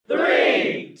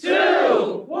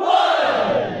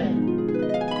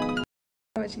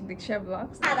Dikshya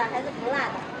vlogs.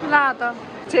 Lada.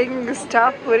 Taking the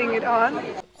stuff, putting it on.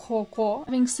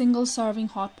 Having single serving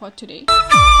hot pot today.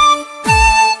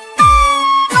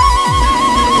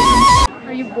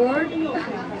 Are you bored?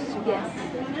 Yes.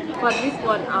 For this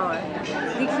 1 hour.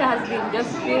 Dikshya has been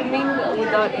just filming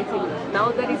without eating.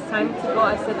 Now that it's time to go,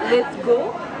 I said, let's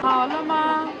go.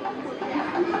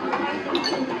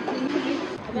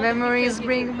 Memories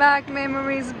bring back you.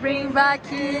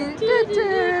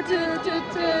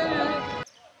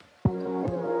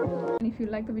 And if you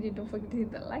like the video, don't forget to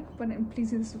hit the like button and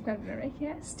please hit the subscribe button right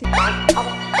here. Stay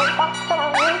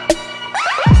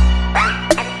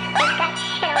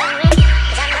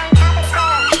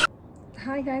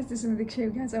Hi guys, this is Dikshya.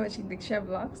 You guys are watching Dikshya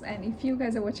vlogs, and if you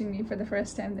guys are watching me for the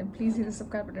first time, then please hit the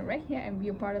subscribe button right here and be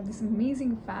a part of this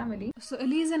amazing family. So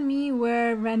Elise and me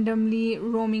were randomly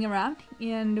roaming around,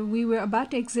 and we were about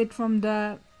to exit from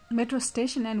the metro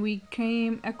station, and we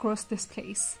came across this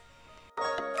place.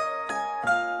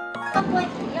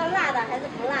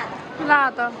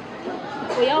 Lada.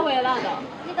 我要微辣的。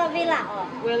那个微辣哦。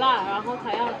微辣，然后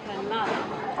他要很辣的。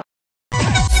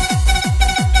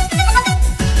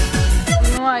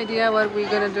 No idea what we're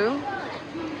gonna do.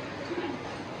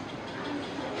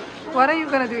 What are you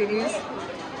gonna do, Elise?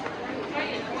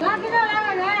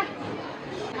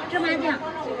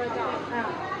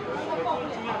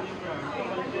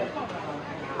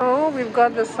 Oh, we've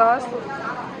got the sauce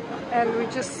and we're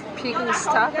just picking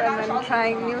stuff and then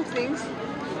trying new things.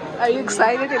 Are you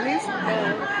excited, Elise?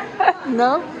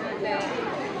 No?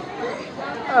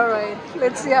 Alright,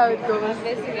 let's see how it goes. I'm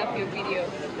messing up your video.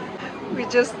 We're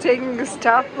just taking the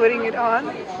stuff, putting it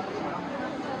on.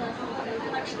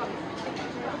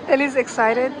 Ellie's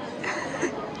excited.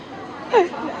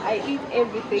 I eat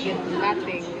everything and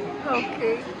nothing.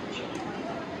 Okay.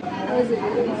 How is it?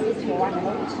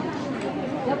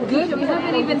 Good? You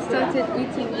haven't even started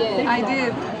eating yet. I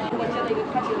did.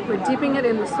 We're dipping it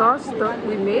in the sauce that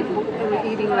we made and we're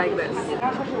eating like this.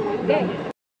 Okay.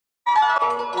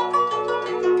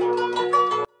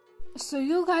 So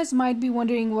you guys might be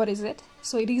wondering what is it.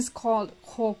 So it is called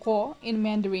Ko in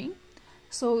Mandarin.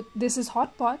 So this is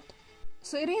hot pot.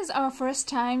 So it is our first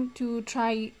time to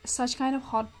try such kind of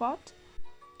hot pot,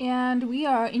 and we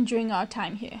are enjoying our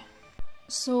time here.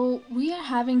 So we are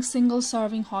having single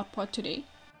serving hot pot today.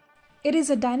 It is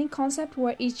a dining concept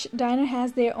where each diner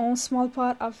has their own small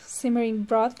pot of simmering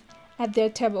broth at their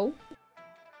table.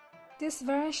 This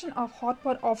variation of hot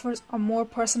pot offers a more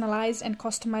personalized and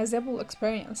customizable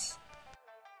experience.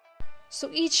 So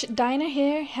each diner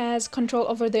here has control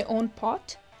over their own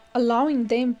pot, allowing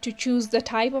them to choose the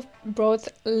type of broth,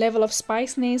 level of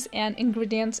spiciness and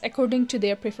ingredients according to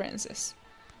their preferences.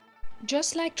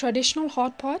 Just like traditional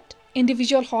hot pot,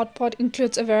 individual hot pot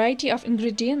includes a variety of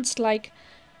ingredients like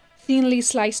thinly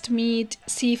sliced meat,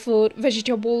 seafood,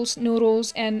 vegetables,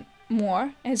 noodles and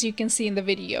more, as you can see in the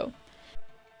video.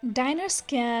 Diners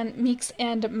can mix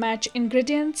and match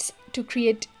ingredients to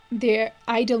create their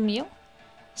ideal meal.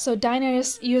 So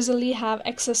diners usually have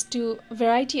access to a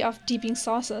variety of dipping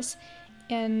sauces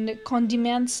and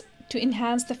condiments to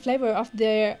enhance the flavor of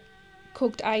their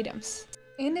cooked items.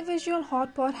 Individual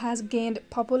hot pot has gained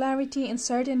popularity in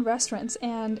certain restaurants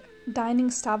and dining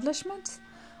establishments,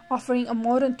 offering a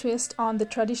modern twist on the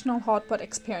traditional hot pot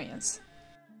experience.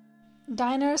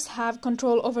 Diners have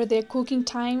control over their cooking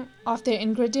time of their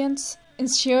ingredients,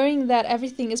 ensuring that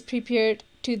everything is prepared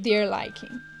to their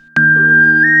liking.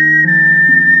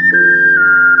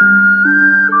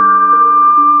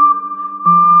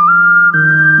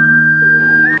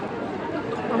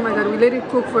 Oh my god, we let it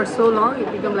cook for so long, it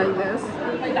becomes like this.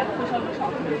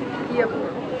 Yep.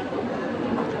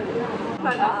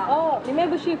 Oh, 里面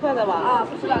不是一块的吧？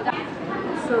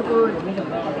 So good.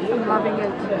 I'm loving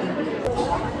it.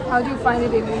 How do you find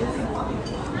it, Elise?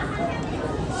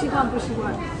 习惯不习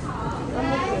惯?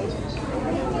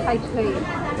 I play.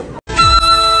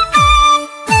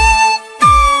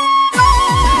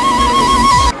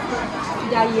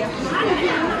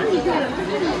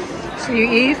 So you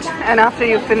eat, and after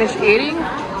you finish eating,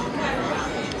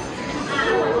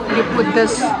 you put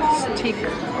this stick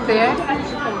there,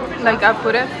 like I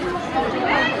put it.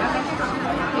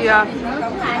 Yeah.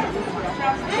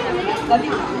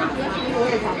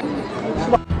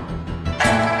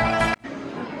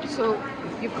 So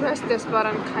you press this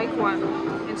button, Coun,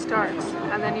 it starts,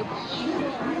 and then you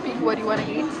pick what you want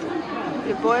to eat.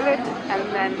 You boil it,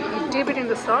 and then you dip it in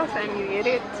the sauce, and you eat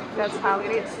it. That's how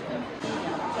it is.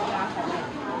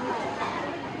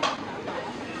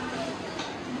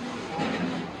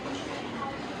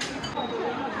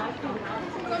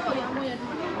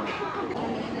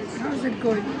 How's it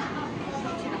going?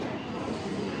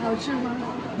 好吃吗？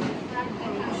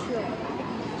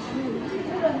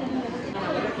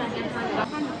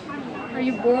 Are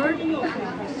you bored?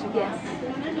 Yes.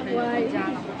 Why?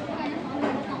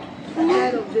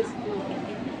 Tired of this food.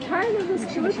 Tired of this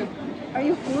food? Are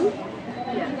you full?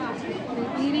 Yeah.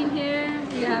 We're eating here,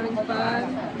 we're having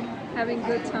fun, having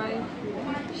good time.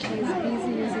 She's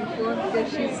busy using phone because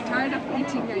she's tired of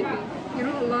eating, I think. You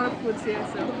know, a lot of foods here,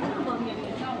 so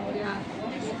yeah.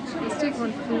 Let's take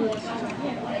one food.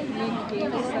 Make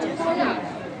games.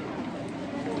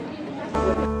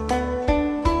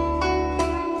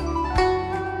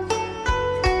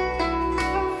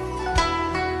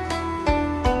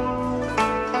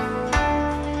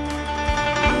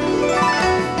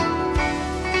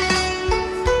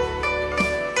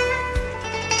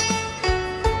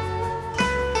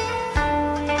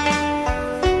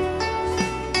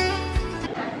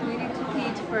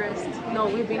 No,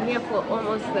 we've been here for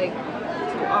almost like 2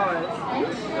 hours.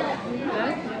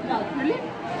 Right? Really?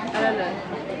 I don't know.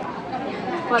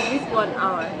 For at least 1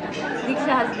 hour.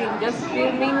 Dikshya has been just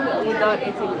filming without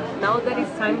eating. Now that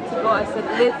it's time to go, I said,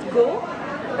 let's go.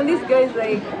 And this guy is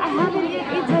like, I haven't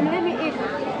eaten, let me eat.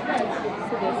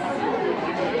 So this.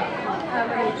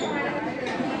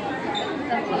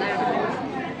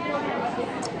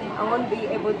 I won't be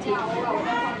able to.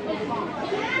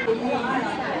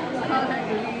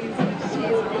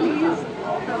 Eltse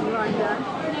from Rwanda.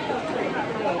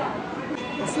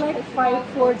 It's like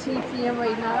 5:40 p.m.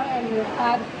 right now, and we've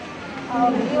had our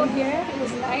meal here. It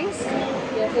was nice.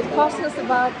 Yeah, it cost us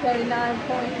about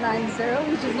 39.90,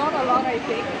 which is not a lot, I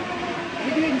think.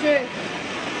 Did you enjoy it?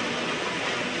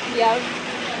 Yeah,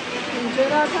 we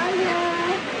enjoyed our time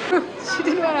here. She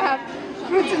didn't want to have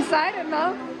fruits inside, and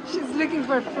now she's looking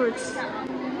for fruits.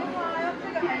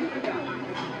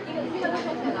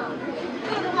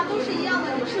 这个的话都是一样的，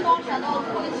你吃多全都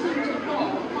扣1之后，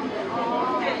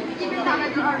对，一杯大概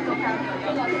就20多块，这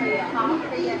个可以，好，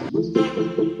可以。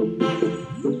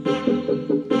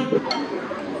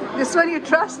This one you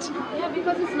trust? Yeah,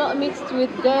 because it's not mixed with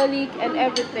garlic and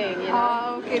everything, you know.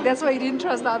 Ah, okay, that's why you didn't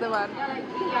trust the other one.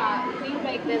 Yeah, things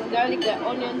like there's garlic, the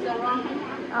onions around.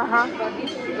 But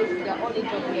this is the only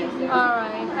job here. So.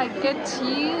 Alright, I get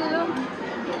you.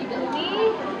 You got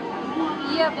me?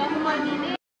 Yep. Got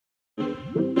money.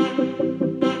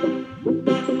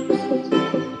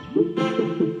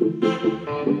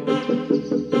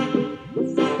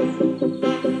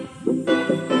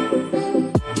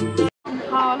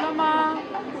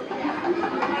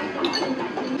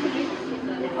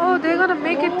 Oh, they're gonna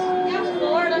make it.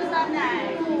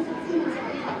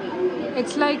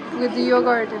 It's like with the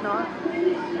yogurt, you know.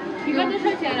 一个多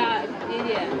少钱啊，姐姐？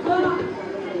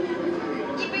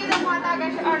一杯的话大概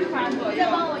是20块左右。再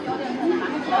帮我舀点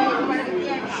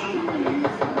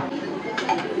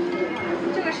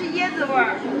这个是椰子味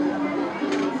儿，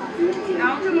然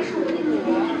后这个是五谷，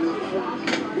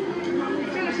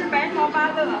这个是白桃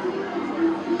芭乐，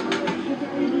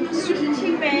这个是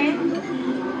青梅，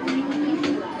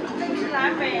这个是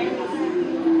蓝莓。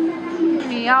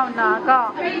你要哪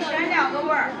个？可以选2个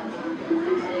味儿。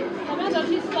我们都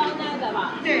是酸奶的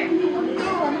吧？对，都是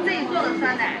我们自己做的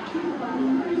酸奶。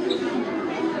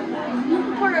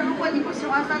或者如果你不喜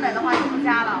欢酸奶的话，就不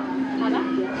加了。好的，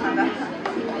好的。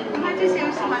你看这些有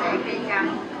喜欢的也可以加。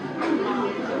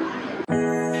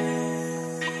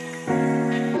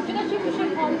这个是不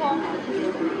是空空？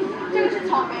这个是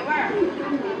草莓味儿。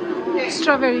对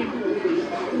Strawberry.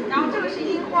 然后这个是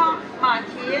樱花、马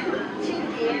蹄、青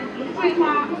提、桂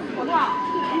花、葡萄。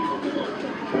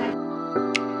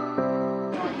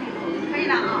可以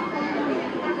了啊。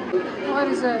What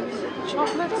is it?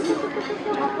 Chocolate?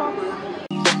 Chocolate?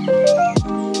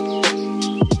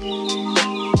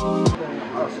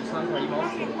 23块1毛4，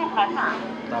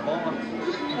打包吗？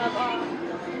打包。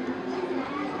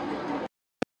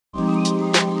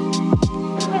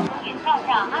票价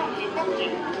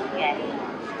23.5元。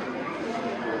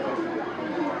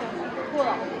过了。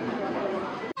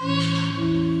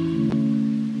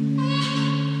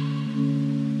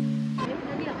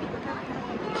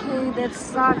Okay, that's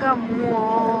Saga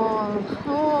Mall.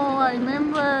 Oh, I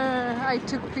remember I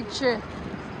took picture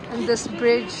on this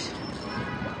bridge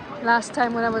last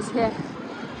time when I was here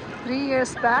 3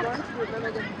 years back.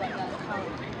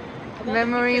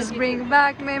 Memories bring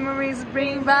back you.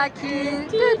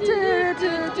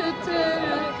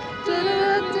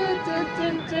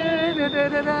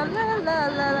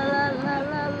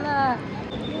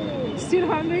 Still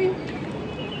hungry?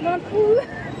 Not full?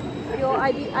 Yo,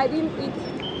 I didn't eat.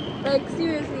 Like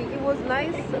seriously, it was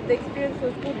nice. The experience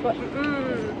was good, but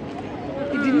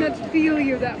It did not feel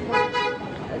you that much.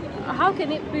 how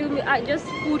can it feel me? I just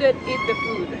couldn't eat the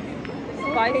food. So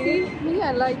spicy. Me,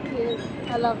 I like it.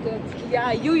 I loved it.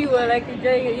 Yeah, you were like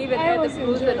enjoying it, even I at the was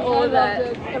fruits enjoying and all that. I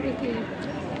loved it. Everything.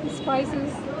 The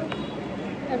spices,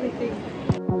 everything.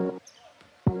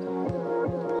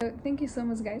 Thank you so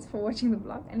much guys for watching the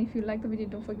vlog, and if you like the video,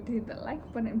 don't forget to hit the like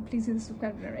button and please hit the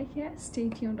subscribe button right here. Stay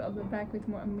tuned, I'll be back with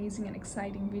more amazing and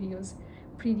exciting videos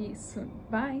pretty soon.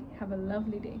 Bye, have a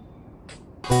lovely day.